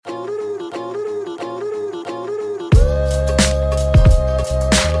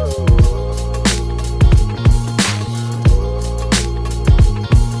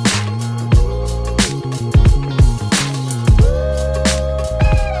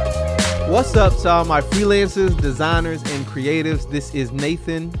What's up to all my freelancers, designers, and creatives? This is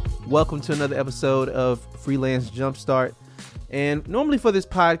Nathan. Welcome to another episode of Freelance Jumpstart. And normally for this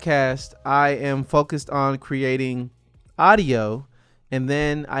podcast, I am focused on creating audio, and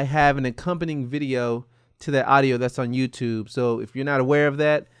then I have an accompanying video to that audio that's on YouTube. So if you're not aware of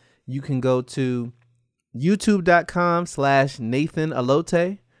that, you can go to youtube.com/Nathan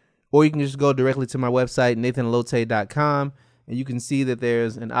Alote, or you can just go directly to my website, nathanalote.com. And you can see that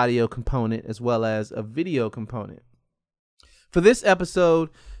there's an audio component as well as a video component. For this episode,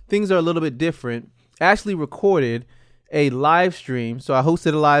 things are a little bit different. I actually recorded a live stream. So I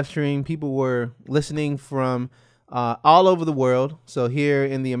hosted a live stream. People were listening from all over the world. So here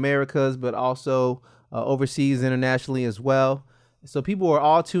in the Americas, but also overseas internationally as well. So people were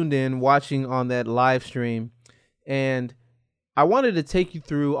all tuned in watching on that live stream. And I wanted to take you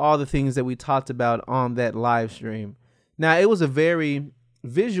through all the things that we talked about on that live stream. Now, it was a very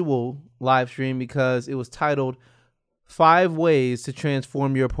visual live stream because it was titled 5 Ways to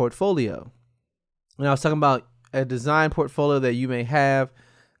Transform Your Portfolio. And I was talking about a design portfolio that you may have,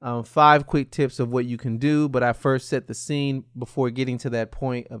 5 quick tips of what you can do. But I first set the scene before getting to that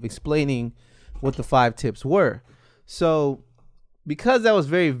point of explaining what the 5 tips were. So because that was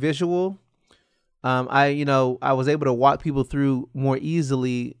very visual, I was able to walk people through more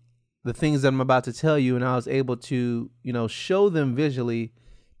easily the things that I'm about to tell you, and I was able to, show them visually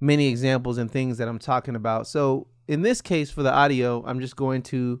many examples and things that I'm talking about. So in this case, for the audio, I'm just going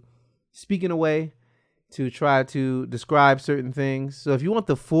to speak in a way to try to describe certain things. So if you want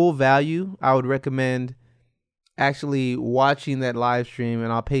the full value, I would recommend actually watching that live stream,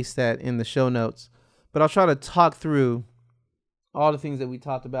 and I'll paste that in the show notes. But I'll try to talk through all the things that we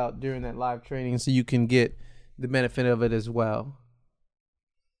talked about during that live training so you can get the benefit of it as well.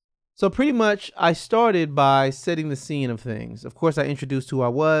 So pretty much I started by setting the scene of things. Of course, I introduced who I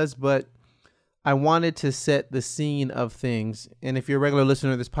was, but I wanted to set the scene of things. And if you're a regular listener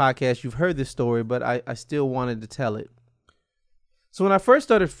to this podcast, you've heard this story, but I still wanted to tell it. So when I first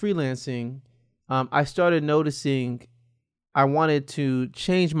started freelancing, I started noticing I wanted to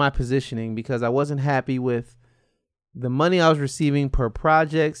change my positioning because I wasn't happy with the money I was receiving per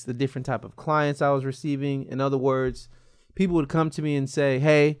projects, the different type of clients I was receiving. In other words, people would come to me and say,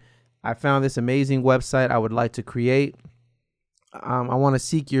 hey, I found this amazing website I would like to create. I want to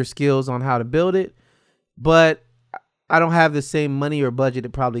seek your skills on how to build it, but I don't have the same money or budget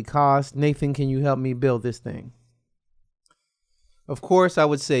it probably costs. Nathan, can you help me build this thing? Of course, I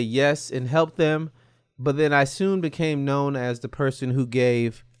would say yes and help them, but then I soon became known as the person who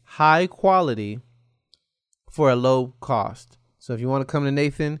gave high quality for a low cost. So if you want to come to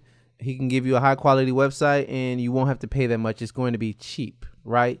Nathan, he can give you a high quality website and you won't have to pay that much. It's going to be cheap,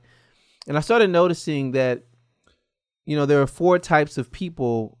 right? And I started noticing that, there are 4 types of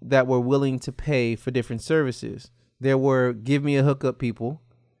people that were willing to pay for different services. There were give me a hookup people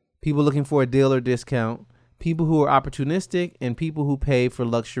looking for a deal or discount, people who are opportunistic, and people who pay for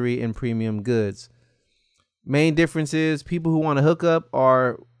luxury and premium goods. Main difference is people who want to hook up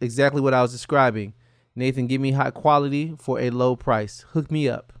are exactly what I was describing. Nathan, give me high quality for a low price. Hook me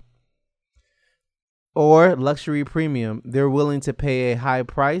up. Or luxury premium, they're willing to pay a high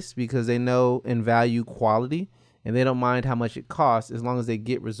price because they know and value quality, and they don't mind how much it costs as long as they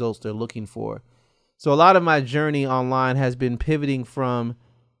get results they're looking for. So a lot of my journey online has been pivoting from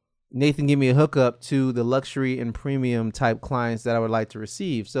Nathan, give me a hookup to the luxury and premium type clients that I would like to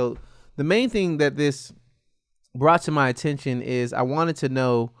receive. So the main thing that this brought to my attention is I wanted to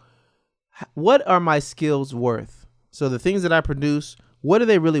know, what are my skills worth? So the things that I produce, what are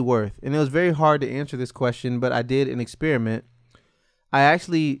they really worth? And it was very hard to answer this question, but I did an experiment. I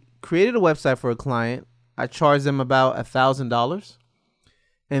actually created a website for a client. I charged them about $1,000.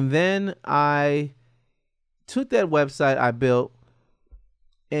 And then I took that website I built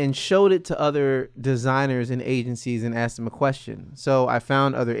and showed it to other designers and agencies and asked them a question. So I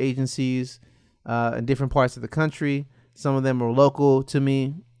found other agencies in different parts of the country. Some of them were local to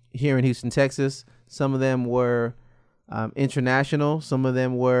me here in Houston, Texas. Some of them were international. Some of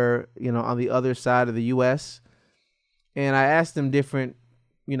them were, on the other side of the U.S. And I asked them different,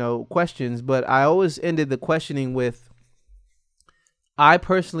 questions, but I always ended the questioning with, I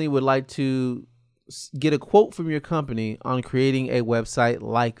personally would like to get a quote from your company on creating a website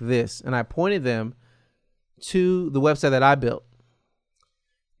like this. And I pointed them to the website that I built.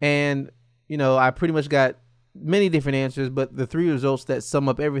 And, I pretty much got many different answers, but the 3 results that sum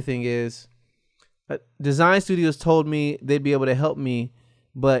up everything is, design studios told me they'd be able to help me,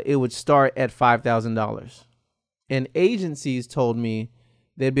 but it would start at $5,000. And agencies told me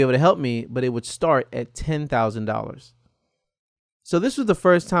they'd be able to help me, but it would start at $10,000. So this was the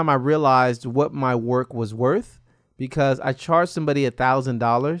first time I realized what my work was worth, because I charged somebody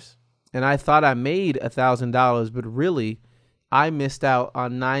 $1,000 and I thought I made $1,000, but really I missed out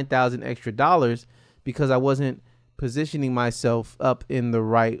on $9,000 extra dollars because I wasn't positioning myself up in the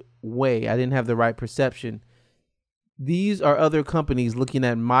right way. I didn't have the right perception. These are other companies looking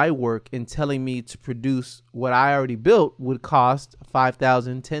at my work and telling me to produce what I already built would cost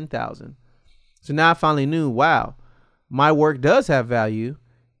 $5,000, $10,000. So now I finally knew, wow, my work does have value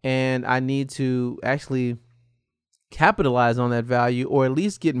and I need to actually capitalize on that value, or at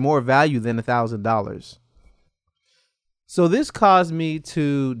least get more value than $1,000. So this caused me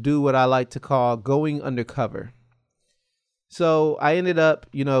to do what I like to call going undercover. So I ended up,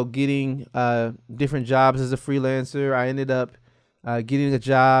 getting different jobs as a freelancer. I ended up getting a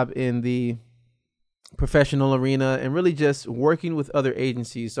job in the professional arena and really just working with other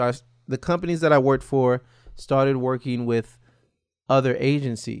agencies. So the companies that I worked for started working with other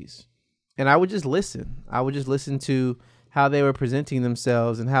agencies. And I would just listen. I would just listen to how they were presenting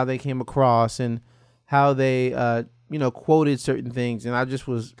themselves and how they came across and how they, quoted certain things. And I just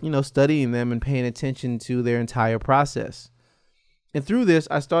was, studying them and paying attention to their entire process. And through this,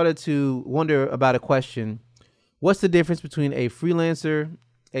 I started to wonder about a question. What's the difference between a freelancer,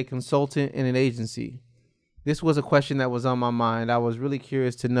 a consultant, and an agency? This was a question that was on my mind. I was really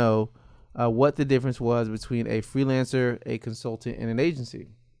curious to know what the difference was between a freelancer, a consultant, and an agency.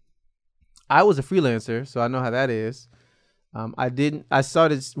 I was a freelancer, so I know how that is. I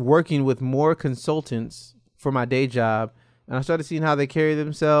started working with more consultants for my day job, and I started seeing how they carry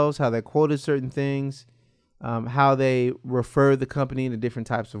themselves, how they quoted certain things, how they refer the company to different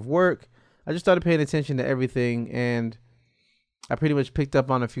types of work. I just started paying attention to everything, and I pretty much picked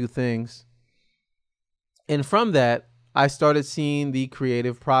up on a few things. And from that, I started seeing the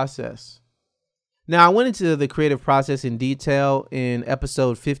creative process. Now, I went into the creative process in detail in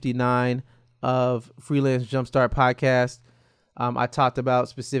episode 59 of Freelance Jumpstart Podcast. I talked about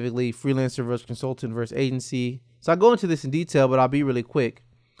specifically freelancer versus consultant versus agency. So I'll go into this in detail, but I'll be really quick.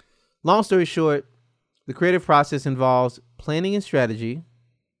 Long story short, the creative process involves planning and strategy,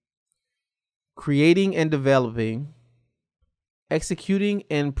 creating and developing, executing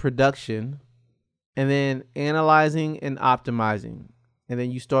and production, and then analyzing and optimizing. And then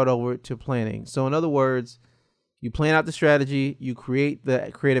you start over to planning. So in other words, you plan out the strategy, you create the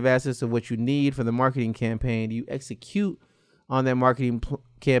creative assets of what you need for the marketing campaign, you execute on that marketing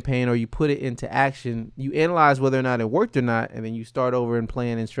campaign, or you put it into action, you analyze whether or not it worked or not, and then you start over and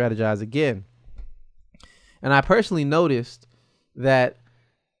plan and strategize again. And I personally noticed that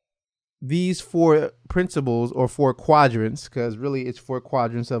these 4 principles, or 4 quadrants, because really it's 4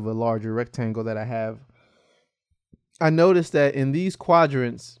 quadrants of a larger rectangle that I have. I noticed that in these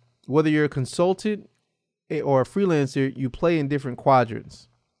quadrants, whether you're a consultant or a freelancer, you play in different quadrants.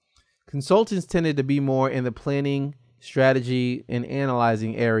 Consultants tended to be more in the planning, strategy, and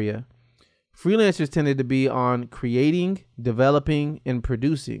analyzing area. Freelancers tended to be on creating, developing, and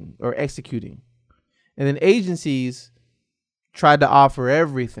producing or executing. And then agencies tried to offer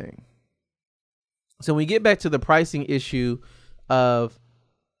everything. So when we get back to the pricing issue of,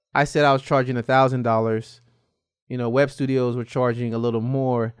 I said I was charging $1,000, web studios were charging a little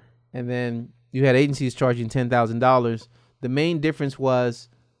more, and then you had agencies charging $10,000. The main difference was,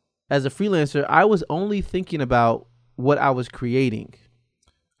 as a freelancer, I was only thinking about what I was creating.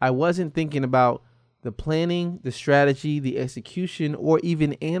 I wasn't thinking about the planning, the strategy, the execution, or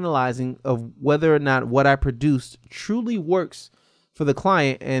even analyzing of whether or not what I produced truly works for the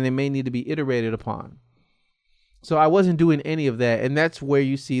client and it may need to be iterated upon. So I wasn't doing any of that. And that's where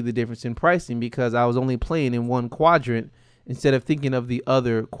you see the difference in pricing, because I was only playing in one quadrant instead of thinking of the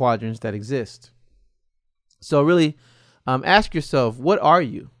other quadrants that exist. So really ask yourself, what are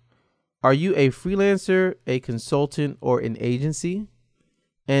you? Are you a freelancer, a consultant, or an agency?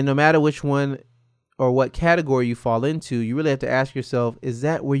 And no matter which one or what category you fall into, you really have to ask yourself, is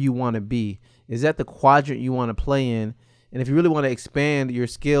that where you want to be? Is that the quadrant you want to play in? And if you really want to expand your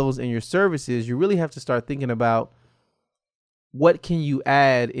skills and your services, you really have to start thinking about what can you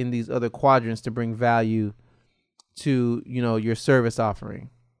add in these other quadrants to bring value to, your service offering.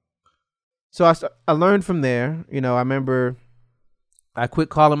 So I learned from there. I remember I quit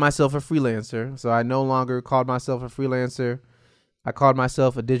calling myself a freelancer. So I no longer called myself a freelancer. I called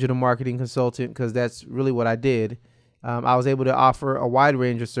myself a digital marketing consultant, because that's really what I did. I was able to offer a wide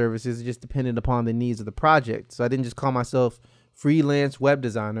range of services, just depending upon the needs of the project. So I didn't just call myself freelance web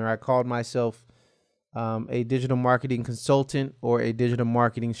designer. I called myself a digital marketing consultant or a digital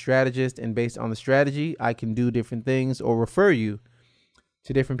marketing strategist. And based on the strategy, I can do different things or refer you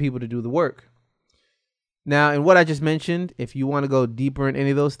to different people to do the work. Now, in what I just mentioned, if you want to go deeper in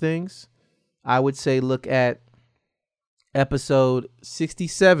any of those things, I would say look at episode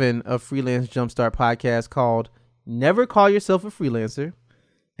 67 of Freelance Jumpstart Podcast called Never Call Yourself a Freelancer.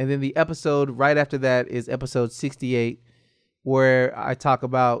 And then the episode right after that is episode 68, where I talk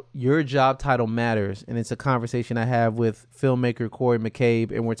about your job title matters. And it's a conversation I have with filmmaker Corey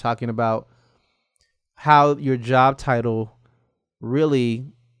McCabe. And we're talking about how your job title really,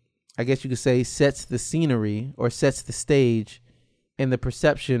 I guess you could say, sets the scenery or sets the stage and the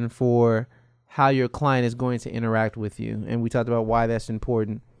perception for how your client is going to interact with you. And we talked about why that's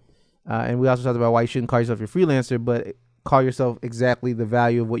important. And we also talked about why you shouldn't call yourself your freelancer, but call yourself exactly the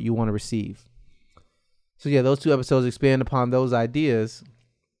value of what you want to receive. So yeah, those two episodes expand upon those ideas.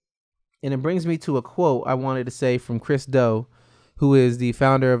 And it brings me to a quote I wanted to say from Chris Do, who is the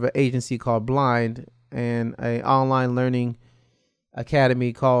founder of an agency called Blind and an online learning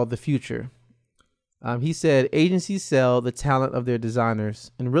academy called The Future. He said, agencies sell the talent of their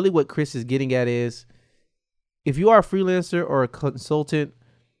designers. And really what Chris is getting at is, if you are a freelancer or a consultant,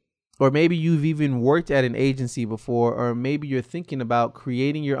 or maybe you've even worked at an agency before, or maybe you're thinking about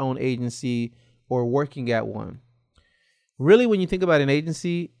creating your own agency or working at one. Really, when you think about an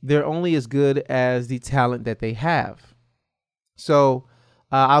agency, they're only as good as the talent that they have. So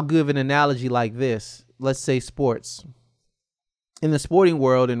I'll give an analogy like this. Let's say sports. In the sporting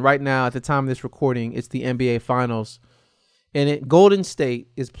world, and right now at the time of this recording, it's the NBA Finals, and Golden State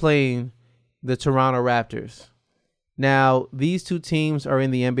is playing the Toronto Raptors. Now, these two teams are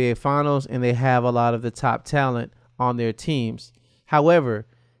in the NBA Finals, and they have a lot of the top talent on their teams. However,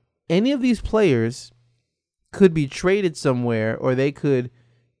 any of these players could be traded somewhere, or they could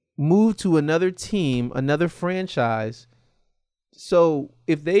move to another team, another franchise. So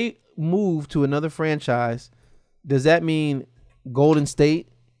if they move to another franchise, does that mean Golden State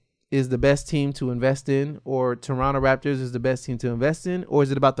is the best team to invest in, or Toronto Raptors is the best team to invest in, or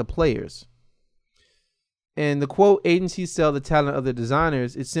is it about the players? And the quote, agencies sell the talent of the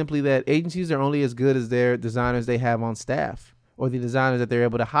designers, it's simply that agencies are only as good as their designers they have on staff, or the designers that they're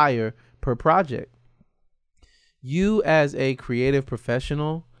able to hire per project. You as a creative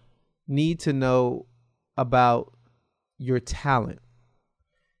professional need to know about your talent.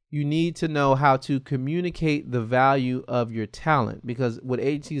 You need to know how to communicate the value of your talent, because what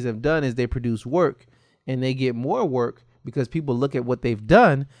agencies have done is they produce work and they get more work because people look at what they've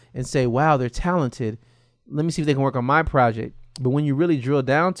done and say, wow, they're talented. Let me see if they can work on my project. But when you really drill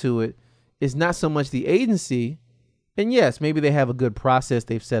down to it, it's not so much the agency. And yes, maybe they have a good process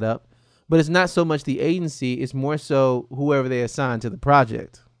they've set up, but it's not so much the agency. It's more so whoever they assign to the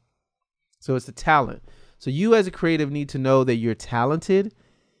project. So it's the talent. So you as a creative need to know that you're talented.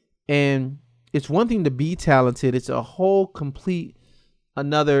 And it's one thing to be talented. It's a whole complete,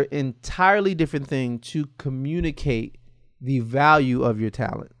 another entirely different thing to communicate the value of your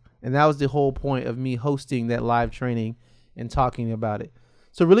talent. And that was the whole point of me hosting that live training and talking about it.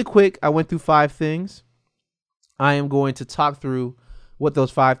 So really quick, I went through 5 things. I am going to talk through what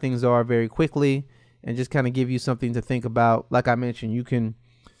those 5 things are very quickly and just kind of give you something to think about. Like I mentioned, you can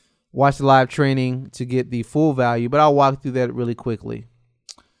watch the live training to get the full value, but I'll walk through that really quickly.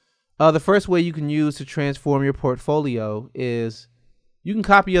 The first way you can use to transform your portfolio is you can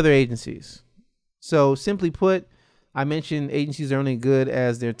copy other agencies. So simply put, I mentioned agencies are only good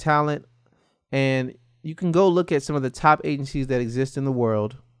as their talent, and you can go look at some of the top agencies that exist in the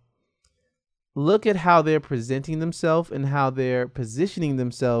world. Look at how they're presenting themselves and how they're positioning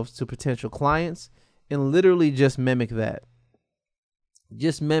themselves to potential clients, and literally just mimic that.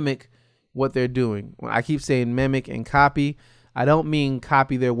 Just mimic what they're doing. When I keep saying mimic and copy, I don't mean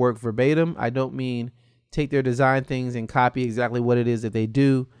copy their work verbatim. I don't mean take their design things and copy exactly what it is that they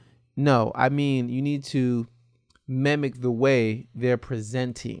do. No, I mean you need to mimic the way they're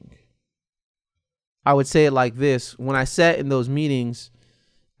presenting. I would say it like this. When I sat in those meetings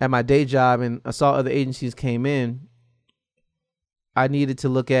at my day job and I saw other agencies came in, I needed to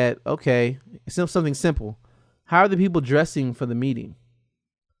look at, okay, something simple. How are the people dressing for the meeting?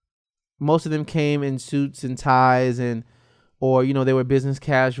 Most of them came in suits and ties or they were business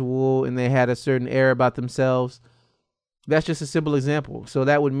casual and they had a certain air about themselves. That's just a simple example. So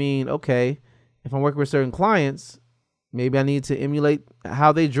that would mean, okay, if I'm working with certain clients, maybe I need to emulate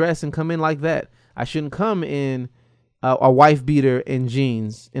how they dress and come in like that. I shouldn't come in a wife beater and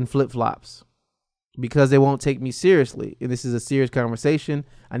jeans and flip-flops because they won't take me seriously. And this is a serious conversation.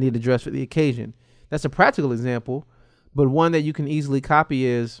 I need to dress for the occasion. That's a practical example, but one that you can easily copy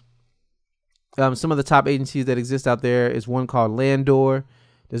is some of the top agencies that exist out there is one called Landor.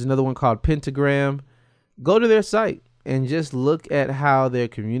 There's another one called Pentagram. Go to their site and just look at how they're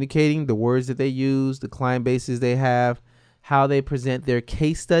communicating, the words that they use, the client bases they have, how they present their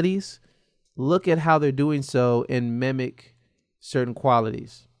case studies. Look at how they're doing so and mimic certain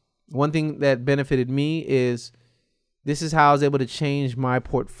qualities. One thing that benefited me is this is how I was able to change my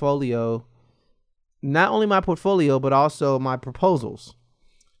portfolio. Not only my portfolio, but also my proposals.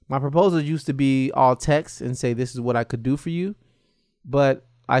 My proposals used to be all text and say, this is what I could do for you. But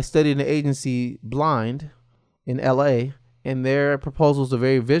I studied an agency, Blind, in LA, and their proposals are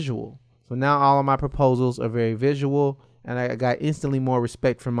very visual. So now all of my proposals are very visual, and I got instantly more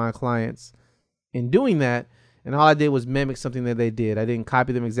respect from my clients in doing that. And all I did was mimic something that they did. I didn't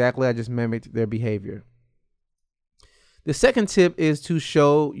copy them exactly. I just mimicked their behavior. The second tip is to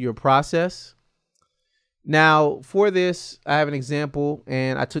show your process. Now, for this, I have an example,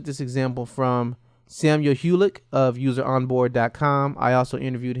 and I took this example from Samuel Hulick of useronboard.com. I also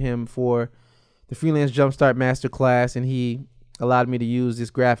interviewed him for the Freelance Jumpstart Masterclass, and he allowed me to use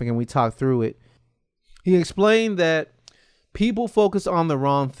this graphic, and we talked through it. He explained that people focus on the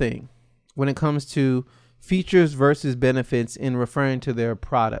wrong thing when it comes to features versus benefits in referring to their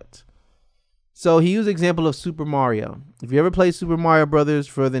product. So he used the example of Super Mario. If you ever played Super Mario Brothers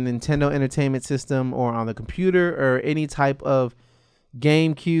for the Nintendo Entertainment System or on the computer or any type of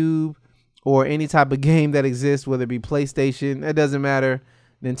GameCube or any type of game that exists, whether it be PlayStation, it doesn't matter,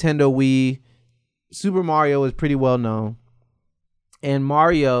 Nintendo Wii, Super Mario is pretty well known. And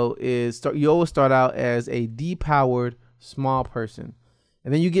Mario is, you always start out as a depowered small person.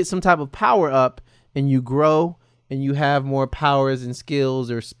 And then you get some type of power up and you grow and you have more powers and skills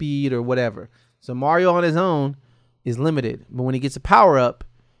or speed or whatever. So Mario on his own is limited, but when he gets a power up,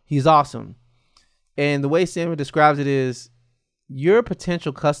 he's awesome. And the way Samuel describes it is, your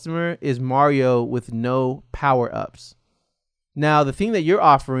potential customer is Mario with no power ups. Now, the thing that you're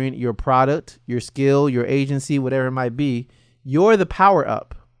offering, your product, your skill, your agency, whatever it might be, you're the power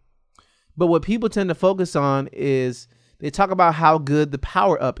up. But what people tend to focus on is they talk about how good the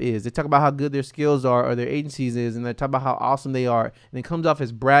power up is. They talk about how good their skills are or their agencies is, and they talk about how awesome they are. And it comes off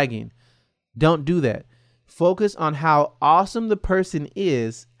as bragging. Don't do that. Focus on how awesome the person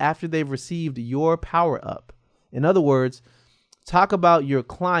is after they've received your power up. In other words, talk about your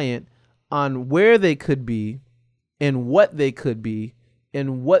client on where they could be and what they could be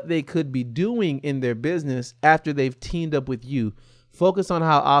and what they could be doing in their business after they've teamed up with you. Focus on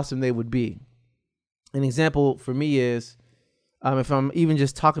how awesome they would be. An example for me is if I'm even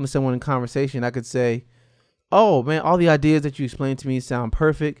just talking to someone in conversation, I could say, oh man, all the ideas that you explained to me sound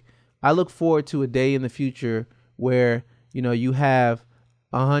perfect. I look forward to a day in the future where, you have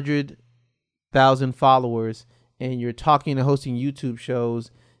 100,000 followers and you're talking and hosting YouTube shows,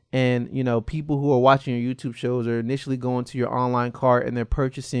 and, people who are watching your YouTube shows are initially going to your online cart and they're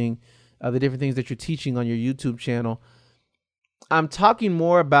purchasing the different things that you're teaching on your YouTube channel. I'm talking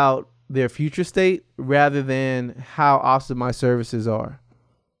more about their future state rather than how awesome my services are.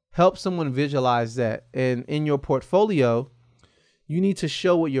 Help someone visualize that. And in your portfolio, you need to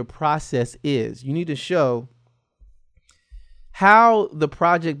show what your process is. You need to show how the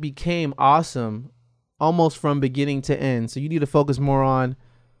project became awesome almost from beginning to end. So you need to focus more on,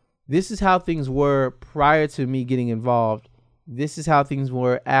 this is how things were prior to me getting involved. This is how things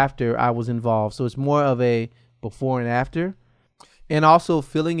were after I was involved. So it's more of a before and after. And also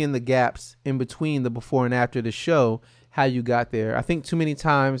filling in the gaps in between the before and after to show how you got there. I think too many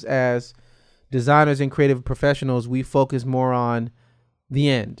times as designers and creative professionals, we focus more on the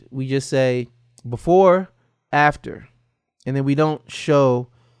end. We just say before, after, and then we don't show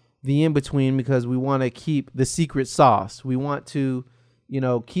the in between because we want to keep the secret sauce. We want to,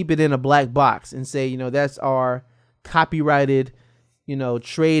 keep it in a black box and say, that's our copyrighted,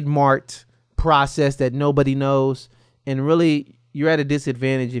 trademarked process that nobody knows. And really, you're at a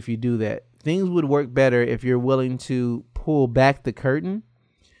disadvantage if you do that. Things would work better if you're willing to pull back the curtain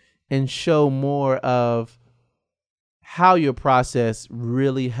and show more of how your process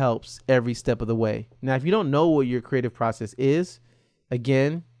really helps every step of the way. Now, if you don't know what your creative process is,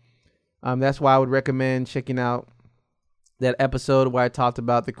 again, that's why I would recommend checking out that episode where I talked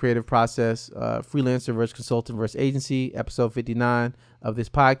about the creative process, freelancer versus consultant versus agency, episode 59 of this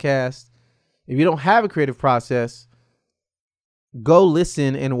podcast. If you don't have a creative process, go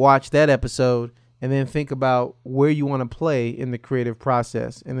listen and watch that episode and then think about where you want to play in the creative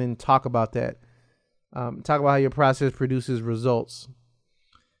process and then talk about that. Talk about how your process produces results,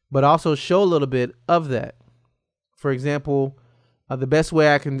 but also show a little bit of that. For example, the best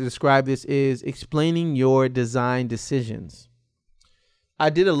way I can describe this is explaining your design decisions. I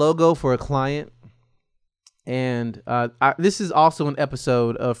did a logo for a client And this is also an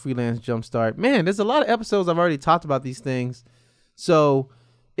episode of Freelance Jumpstart. Man, there's a lot of episodes I've already talked about these things. So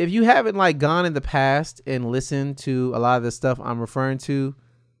if you haven't like gone in the past and listened to a lot of the stuff I'm referring to,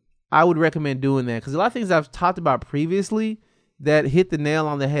 I would recommend doing that, because a lot of things I've talked about previously that hit the nail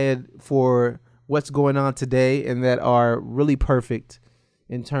on the head for what's going on today and that are really perfect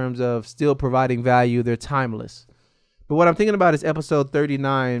in terms of still providing value. They're timeless. But what I'm thinking about is episode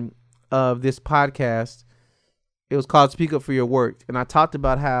 39 of this podcast. It was called Speak Up for Your Work. And I talked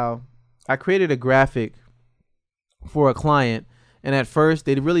about how I created a graphic for a client, and at first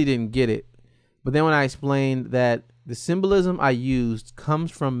they really didn't get it. But then when I explained that the symbolism I used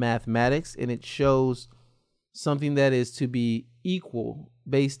comes from mathematics, and it shows something that is to be equal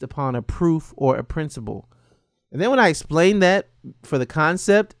based upon a proof or a principle. And then when I explained that for the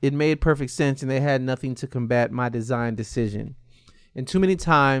concept, it made perfect sense, and they had nothing to combat my design decision. And too many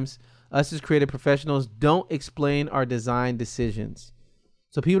times, us as creative professionals don't explain our design decisions.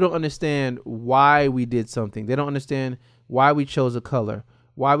 So people don't understand why we did something. They don't understand why we chose a color,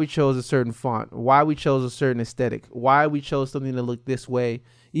 why we chose a certain font, why we chose a certain aesthetic, why we chose something to look this way.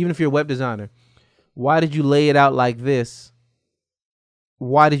 Even if you're a web designer, why did you lay it out like this?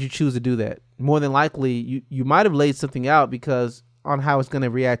 Why did you choose to do that? More than likely, you might have laid something out because on how it's going to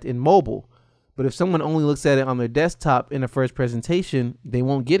react in mobile. But if someone only looks at it on their desktop in the first presentation, they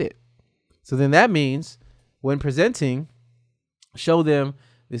won't get it. So then that means when presenting, show them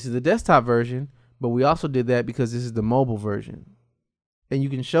this is the desktop version, but we also did that because this is the mobile version. And you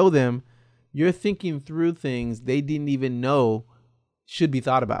can show them you're thinking through things they didn't even know should be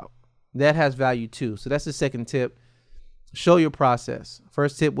thought about. That has value too. So that's the second tip. Show your process.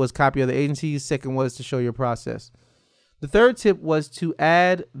 First tip was copy other agencies. Second was to show your process. The third tip was to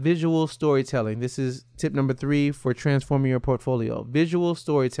add visual storytelling. This is tip number 3 for transforming your portfolio. Visual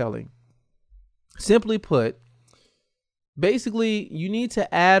storytelling. Simply put, basically, you need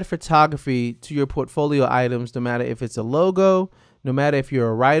to add photography to your portfolio items, no matter if it's a logo, no matter if you're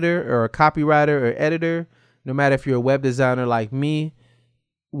a writer or a copywriter or editor, no matter if you're a web designer like me.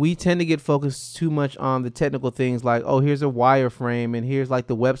 We tend to get focused too much on the technical things like, oh, here's a wireframe and here's like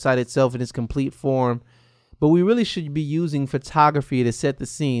the website itself in its complete form. But we really should be using photography to set the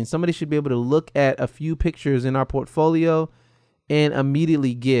scene. Somebody should be able to look at a few pictures in our portfolio and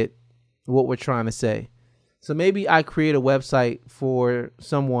immediately get what we're trying to say. So maybe I create a website for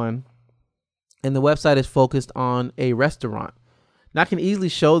someone and the website is focused on a restaurant. Now I can easily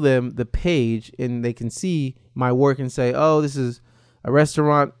show them the page and they can see my work and say, oh, this is a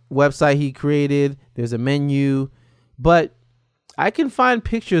restaurant website he created. There's a menu, but I can find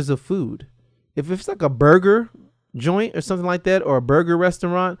pictures of food. If it's like a burger joint or something like that, or a burger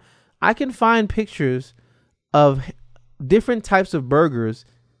restaurant, I can find pictures of different types of burgers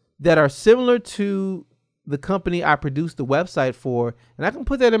that are similar to the company I produced the website for. And I can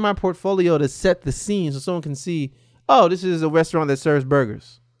put that in my portfolio to set the scene so someone can see, oh, this is a restaurant that serves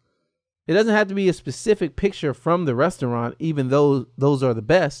burgers. It doesn't have to be a specific picture from the restaurant, even though those are the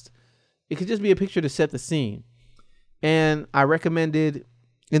best. It could just be a picture to set the scene. And I recommended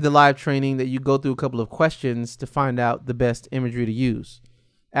in the live training that you go through a couple of questions to find out the best imagery to use.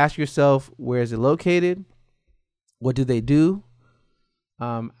 Ask yourself, where is it located? What do they do?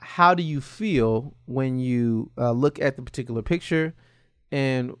 How do you feel when you look at the particular picture?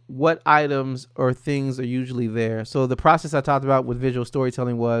 And what items or things are usually there? So the process I talked about with visual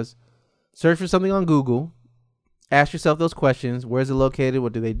storytelling was search for something on Google, ask yourself those questions. Where is it located?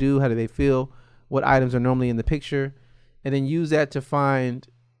 What do they do? How do they feel? What items are normally in the picture? And then use that to find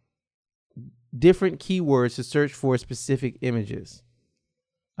different keywords to search for specific images.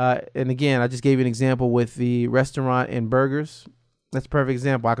 And again, I just gave you an example with the restaurant and burgers. That's a perfect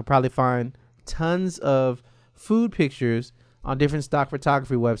example. I could probably find tons of food pictures on different stock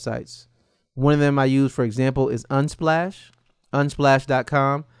photography websites. One of them I use, for example, is Unsplash,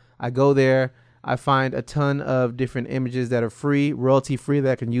 unsplash.com. I go there, I find a ton of different images that are free, royalty free,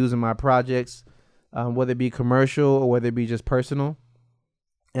 that I can use in my projects, whether it be commercial or whether it be just personal.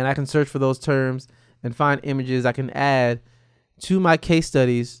 And I can search for those terms and find images I can add to my case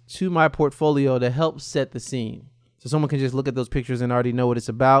studies, to my portfolio to help set the scene. So someone can just look at those pictures and already know what it's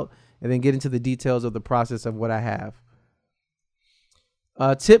about and then get into the details of the process of what I have.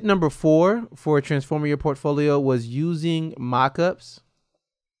 Tip number 4 for transforming your portfolio was using mockups.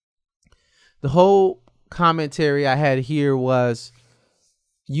 The whole commentary I had here was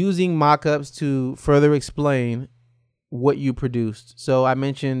using mockups to further explain what you produced. So I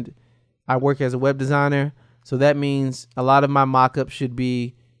mentioned I work as a web designer. So that means a lot of my mockups should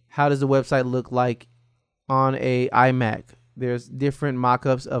be, how does the website look like on a iMac? There's different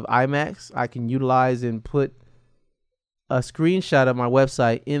mock-ups of iMacs I can utilize and put a screenshot of my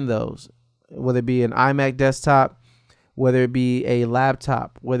website in those, whether it be an iMac desktop, whether it be a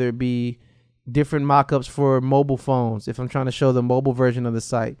laptop, whether it be different mock-ups for mobile phones. If I'm trying to show the mobile version of the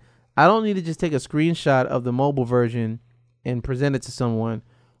site, I don't need to just take a screenshot of the mobile version and present it to someone.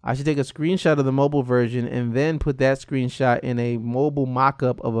 I should take a screenshot of the mobile version and then put that screenshot in a mobile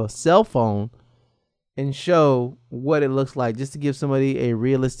mock-up of a cell phone and show what it looks like, just to give somebody a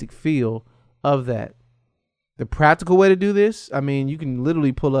realistic feel of that. The practical way to do this, I mean, you can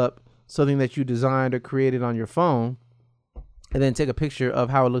literally pull up something that you designed or created on your phone and then take a picture of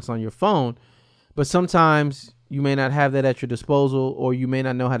how it looks on your phone. But sometimes you may not have that at your disposal, or you may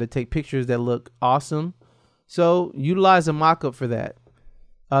not know how to take pictures that look awesome. So utilize a mock-up for that.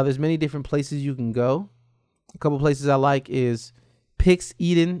 There's many different places you can go. A couple places I like is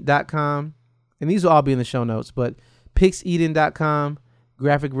pixeden.com. And these will all be in the show notes, but pixeden.com,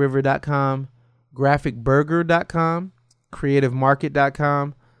 graphicriver.com, graphicburger.com,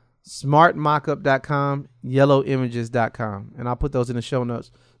 creativemarket.com, smartmockup.com, yellowimages.com. And I'll put those in the show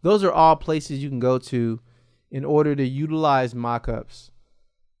notes. Those are all places you can go to in order to utilize mockups.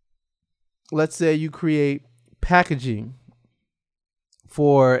 Let's say you create packaging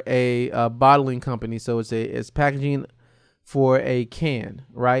for a bottling company. So it's packaging for a can,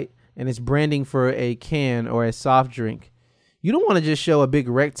 right? And it's branding for a can or a soft drink. You don't want to just show a big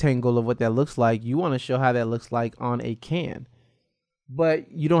rectangle of what that looks like. You want to show how that looks like on a can. But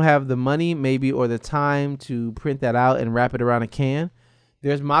you don't have the money maybe or the time to print that out and wrap it around a can.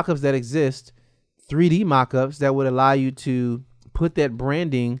 There's mockups that exist, 3D mockups that would allow you to put that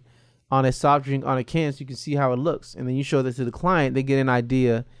branding on a soft drink on a can so you can see how it looks. And then you show that to the client. They get an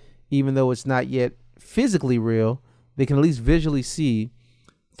idea, even though it's not yet physically real. They can at least visually see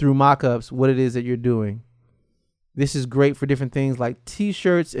through mockups what it is that you're doing. This is great for different things like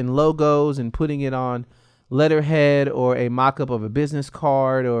t-shirts and logos and putting it on letterhead or a mock-up of a business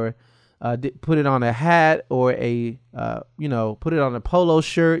card, or put it on a hat, or put it on a polo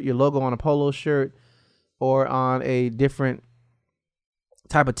shirt, your logo on a polo shirt, or on a different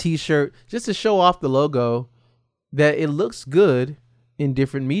type of t-shirt, just to show off the logo, that it looks good in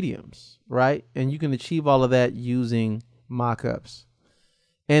different mediums, right? And you can achieve all of that using mock-ups.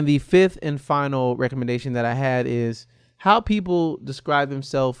 And the fifth and final recommendation that I had is how people describe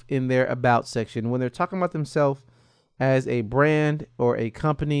themselves in their about section. When they're talking about themselves as a brand or a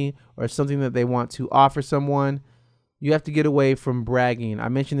company or something that they want to offer someone, you have to get away from bragging. I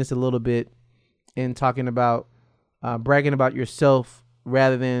mentioned this a little bit in talking about bragging about yourself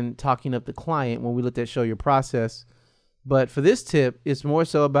rather than talking up the client when we looked at Show Your Process. But for this tip, it's more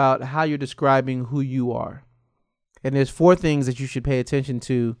so about how you're describing who you are. And there's 4 things that you should pay attention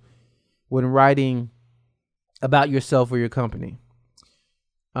to when writing about yourself or your company.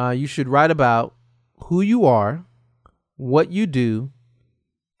 You should write about who you are, what you do,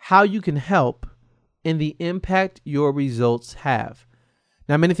 how you can help, and the impact your results have.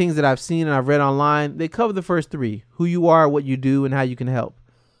 Now, many things that I've seen and I've read online, they cover the first 3, who you are, what you do, and how you can help.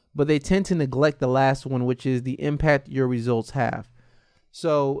 But they tend to neglect the last one, which is the impact your results have.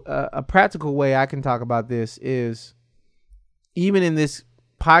 So a practical way I can talk about this is, even in this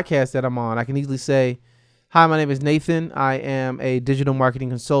podcast that I'm on, I can easily say, hi, my name is Nathan. I am a digital marketing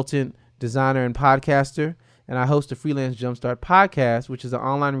consultant, designer, and podcaster, and I host the Freelance Jumpstart podcast, which is an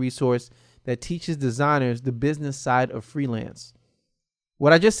online resource that teaches designers the business side of freelance.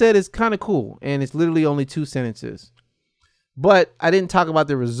 What I just said is kind of cool, and it's literally only 2 sentences. But I didn't talk about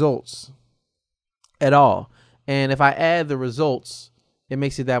the results at all. And if I add the results, it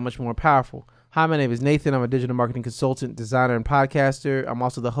makes it that much more powerful. Hi, my name is Nathan. I'm a digital marketing consultant, designer, and podcaster. I'm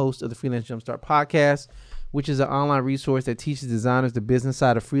also the host of the Freelance Jumpstart podcast, which is an online resource that teaches designers the business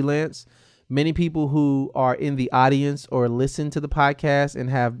side of freelance. Many people who are in the audience or listen to the podcast and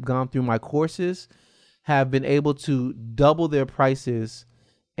have gone through my courses have been able to double their prices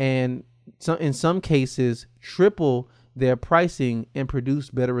and in some cases triple their pricing and produce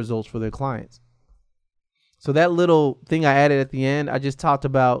better results for their clients. So that little thing I added at the end, I just talked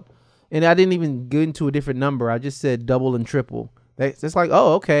about, and I didn't even get into a different number. I just said double and triple. It's like,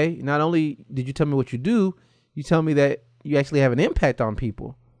 oh, okay. Not only did you tell me what you do, you tell me that you actually have an impact on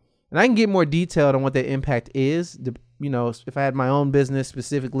people. And I can get more detailed on what that impact is. If I had my own business,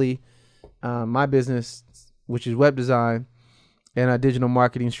 specifically my business, which is web design and a digital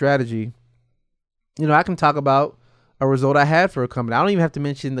marketing strategy, I can talk about a result I had for a company. I don't even have to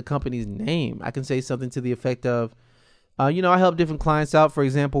mention the company's name. I can say something to the effect of, I help different clients out. For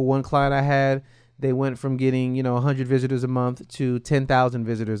example, one client I had, they went from getting, 100 visitors a month to 10,000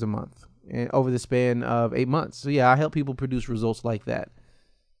 visitors a month. over the span of 8 months. So yeah, I help people produce results like that.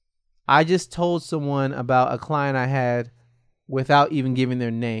 I just told someone about a client I had without even giving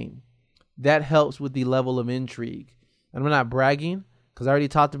their name. That helps with the level of intrigue. And I'm not bragging because I already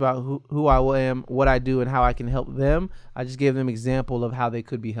talked about who I am, what I do, and how I can help them. I just gave them an example of how they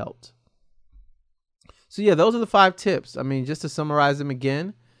could be helped. So yeah, those are the 5 tips. I mean, just to summarize them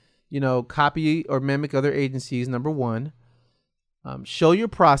again, copy or mimic other agencies, number 1. Show your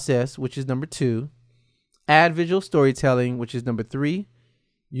process, which is number 2. Add visual storytelling, which is number 3.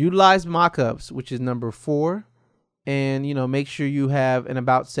 Utilize mock-ups, which is number 4. And, make sure you have an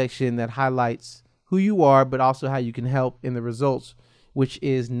about section that highlights who you are, but also how you can help in the results, which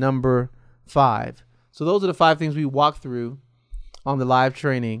is number 5. So those are the 5 things we walked through on the live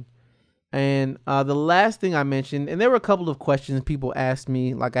training. And the last thing I mentioned, and there were a couple of questions people asked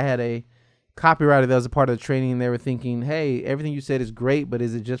me, like I had a copywriter that was a part of the training, and they were thinking, hey, everything you said is great, but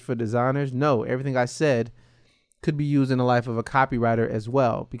is it just for designers? No, everything I said could be used in the life of a copywriter as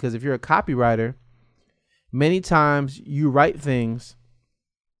well. Because if you're a copywriter, many times you write things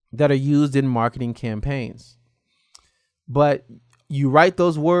that are used in marketing campaigns, but you write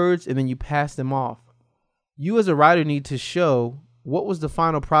those words and then you pass them off. You as a writer need to show what was the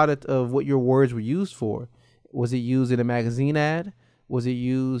final product of what your words were used for. Was it used in a magazine ad? Was it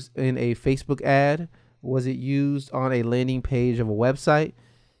used in a Facebook ad? Was it used on a landing page of a website?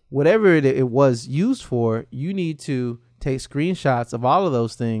 Whatever it was used for, you need to take screenshots of all of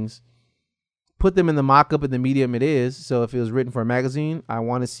those things, put them in the mock-up in the medium it is. So if it was written for a magazine, I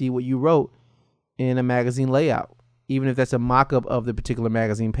want to see what you wrote in a magazine layout, even if that's a mock-up of the particular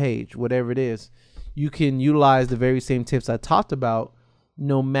magazine page, whatever it is. You can utilize the very same tips I talked about,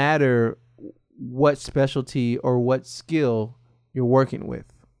 no matter what specialty or what skill you're working with.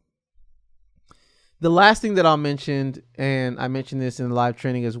 The last thing that I'll mention, and I mentioned this in the live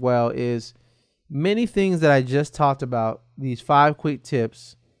training as well, is many things that I just talked about, these 5 quick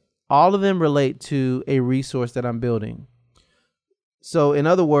tips, all of them relate to a resource that I'm building. So in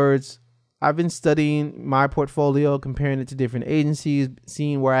other words, I've been studying my portfolio, comparing it to different agencies,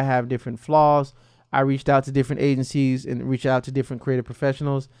 seeing where I have different flaws. I reached out to different agencies and reached out to different creative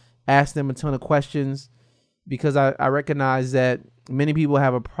professionals, asked them a ton of questions, because I recognize that many people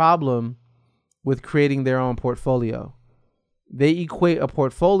have a problem with creating their own portfolio. They equate a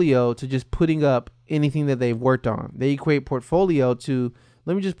portfolio to just putting up anything that they've worked on. They equate portfolio to,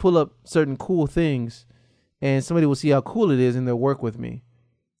 let me just pull up certain cool things and somebody will see how cool it is and they'll work with me.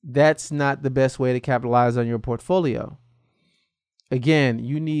 That's not the best way to capitalize on your portfolio. Again,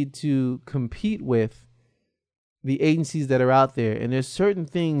 you need to compete with the agencies that are out there. And there's certain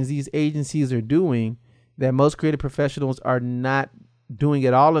things these agencies are doing that most creative professionals are not doing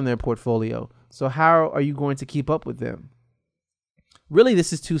at all in their portfolio. So how are you going to keep up with them? Really,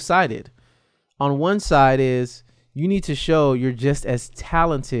 this is two-sided. On one side is you need to show you're just as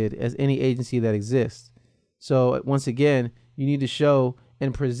talented as any agency that exists. So once again, you need to show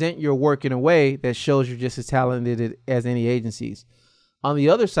and present your work in a way that shows you're just as talented as any agencies. On the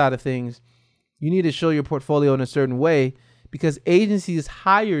other side of things, you need to show your portfolio in a certain way because agencies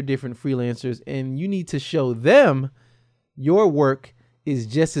hire different freelancers and you need to show them your work is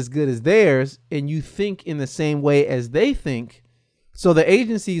just as good as theirs and you think in the same way as they think. So the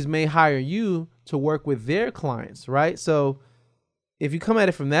agencies may hire you to work with their clients, right? So if you come at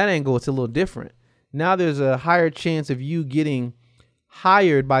it from that angle, it's a little different. Now there's a higher chance of you getting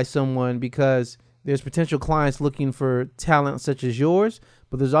hired by someone because there's potential clients looking for talent such as yours,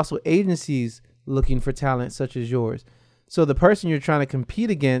 but there's also agencies looking for talent such as yours. So the person you're trying to compete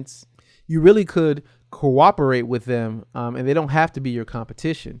against, you really could cooperate with them, and they don't have to be your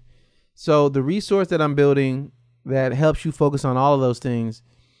competition. So the resource that I'm building that helps you focus on all of those things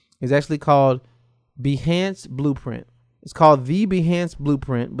is actually called Behance Blueprint. It's called the Behance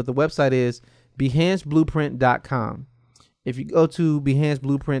Blueprint, but the website is BehanceBlueprint.com. If you go to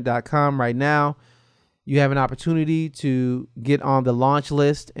BehanceBlueprint.com right now, you have an opportunity to get on the launch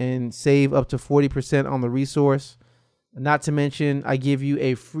list and save up to 40% on the resource. Not to mention, I give you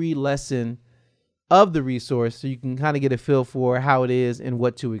a free lesson of the resource so you can kind of get a feel for how it is and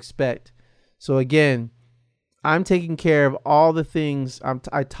what to expect. So again, I'm taking care of all the things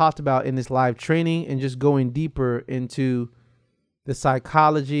I talked about in this live training and just going deeper into the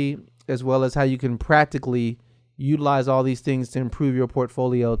psychology as well as how you can practically utilize all these things to improve your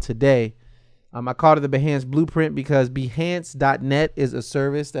portfolio today. I called it the Behance Blueprint because Behance.net is a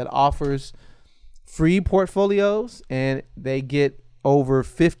service that offers free portfolios and they get over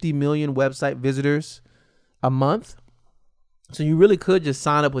 50 million website visitors a month. So you really could just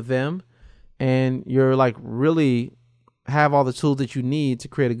sign up with them and you're like really have all the tools that you need to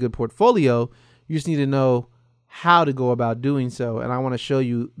create a good portfolio. You just need to know how to go about doing so. And I want to show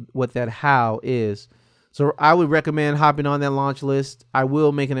you what that how is. So I would recommend hopping on that launch list. I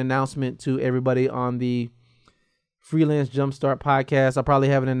will make an announcement to everybody on the Freelance Jumpstart podcast. I'll probably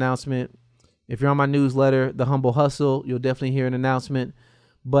have an announcement. If you're on my newsletter, The Humble Hustle, you'll definitely hear an announcement.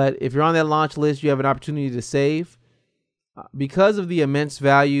 But if you're on that launch list, you have an opportunity to save. Because of the immense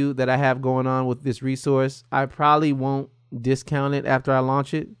value that I have going on with this resource, I probably won't discount it after I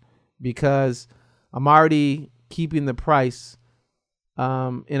launch it, because I'm already keeping the price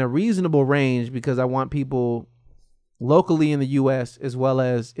in a reasonable range, because I want people locally in the US as well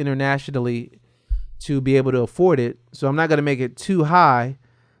as internationally to be able to afford it. So I'm not going to make it too high,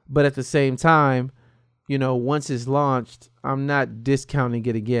 but at the same time, once it's launched, I'm not discounting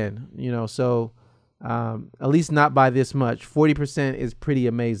it again, so at least not by this much. 40% is pretty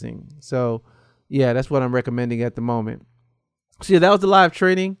amazing. So yeah, that's what I'm recommending at the moment. So yeah, that was the live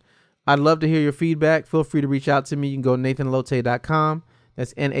training. I'd love to hear your feedback. Feel free to reach out to me. You can go nathanallotey.com.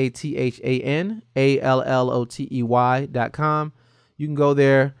 That's NATHANALLOTEY.com. You can go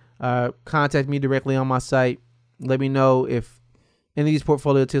there, contact me directly on my site. Let me know if any of these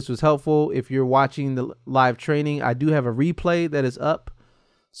portfolio tips was helpful. If you're watching the live training, I do have a replay that is up,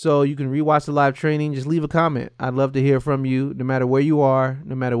 so you can rewatch the live training. Just leave a comment. I'd love to hear from you, no matter where you are,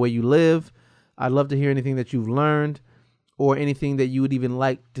 no matter where you live. I'd love to hear anything that you've learned or anything that you would even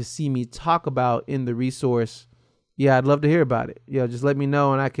like to see me talk about in the resource. Yeah, I'd love to hear about it. Just let me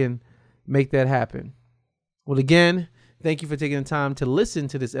know and I can make that happen. Well, again, thank you for taking the time to listen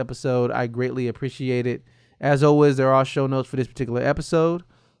to this episode. I greatly appreciate it. As always, there are show notes for this particular episode.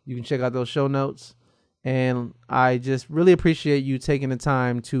 You can check out those show notes. And I just really appreciate you taking the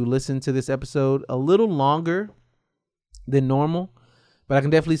time to listen to this episode a little longer than normal. But I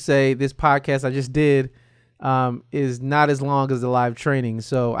can definitely say this podcast I just did is not as long as the live training.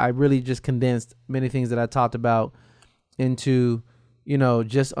 So I really just condensed many things that I talked about into,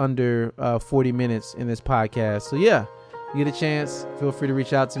 just under 40 minutes in this podcast. So yeah, you get a chance, feel free to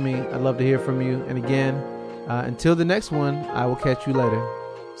reach out to me. I'd love to hear from you. And again, until the next one, I will catch you later.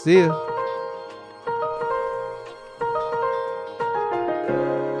 See ya.